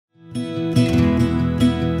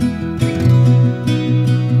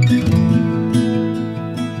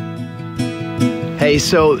Hey,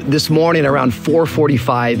 so this morning around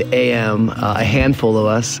 4:45 a.m., a handful of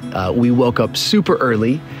us, we woke up super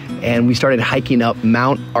early and we started hiking up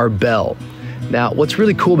Mount Arbel. Now, what's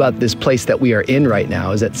really cool about this place that we are in right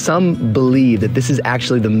now is that some believe that this is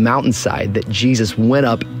actually the mountainside that Jesus went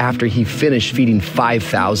up after he finished feeding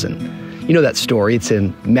 5,000. You know that story. It's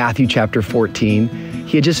in Matthew chapter 14.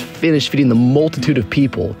 He had just finished feeding the multitude of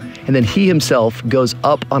people, and then he himself goes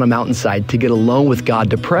up on a mountainside to get alone with God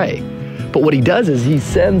to pray. But what he does is he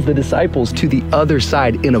sends the disciples to the other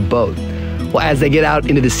side in a boat. Well, as they get out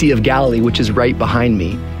into the Sea of Galilee, which is right behind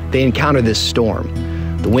me, they encounter this storm.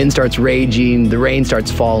 The wind starts raging, the rain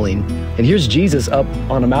starts falling, and here's Jesus up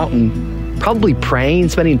on a mountain, probably praying,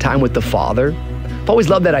 spending time with the Father. I've always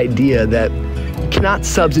loved that idea that you cannot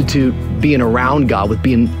substitute being around God with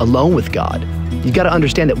being alone with God. You've got to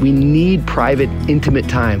understand that we need private, intimate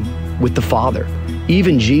time with the Father.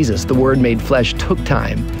 Even Jesus, the Word made flesh, took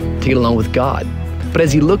time to get alone with God. But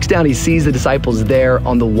as he looks down, he sees the disciples there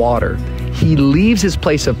on the water. He leaves his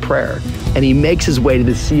place of prayer and he makes his way to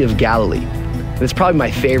the Sea of Galilee. And it's probably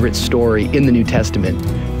my favorite story in the New Testament.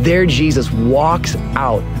 There, Jesus walks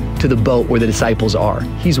out to the boat where the disciples are.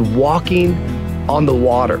 He's walking on the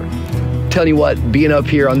water. Tell you what, being up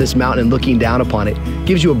here on this mountain and looking down upon it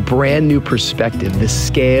gives you a brand new perspective. The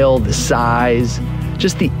scale, the size,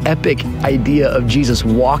 just the epic idea of Jesus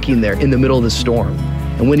walking there in the middle of the storm.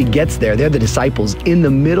 And when he gets there, they're the disciples in the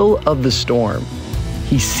middle of the storm.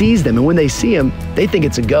 He sees them, and when they see him, they think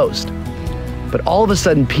it's a ghost. But all of a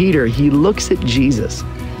sudden, Peter, he looks at Jesus,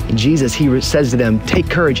 and Jesus, he says to them, "Take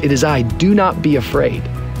courage, it is I, do not be afraid."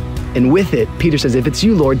 And with it, Peter says, "If it's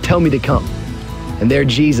you, Lord, tell me to come." And there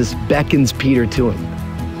Jesus beckons Peter to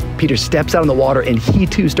him. Peter steps out on the water, and he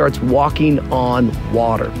too starts walking on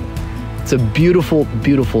water. It's a beautiful,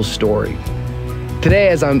 beautiful story. Today,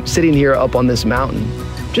 as I'm sitting here up on this mountain,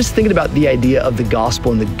 just thinking about the idea of the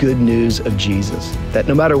gospel and the good news of Jesus, that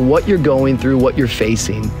no matter what you're going through, what you're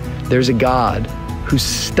facing, there's a God who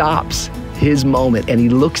stops his moment and he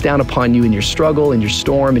looks down upon you in your struggle, in your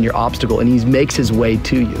storm, in your obstacle, and he makes his way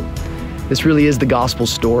to you. This really is the gospel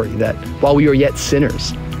story, that while we were yet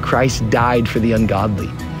sinners, Christ died for the ungodly.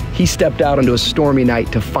 He stepped out into a stormy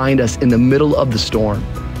night to find us in the middle of the storm.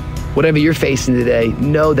 Whatever you're facing today,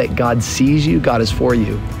 know that God sees you, God is for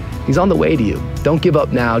you. He's on the way to you. Don't give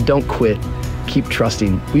up now, don't quit. Keep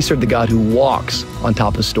trusting. We serve the God who walks on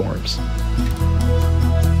top of storms.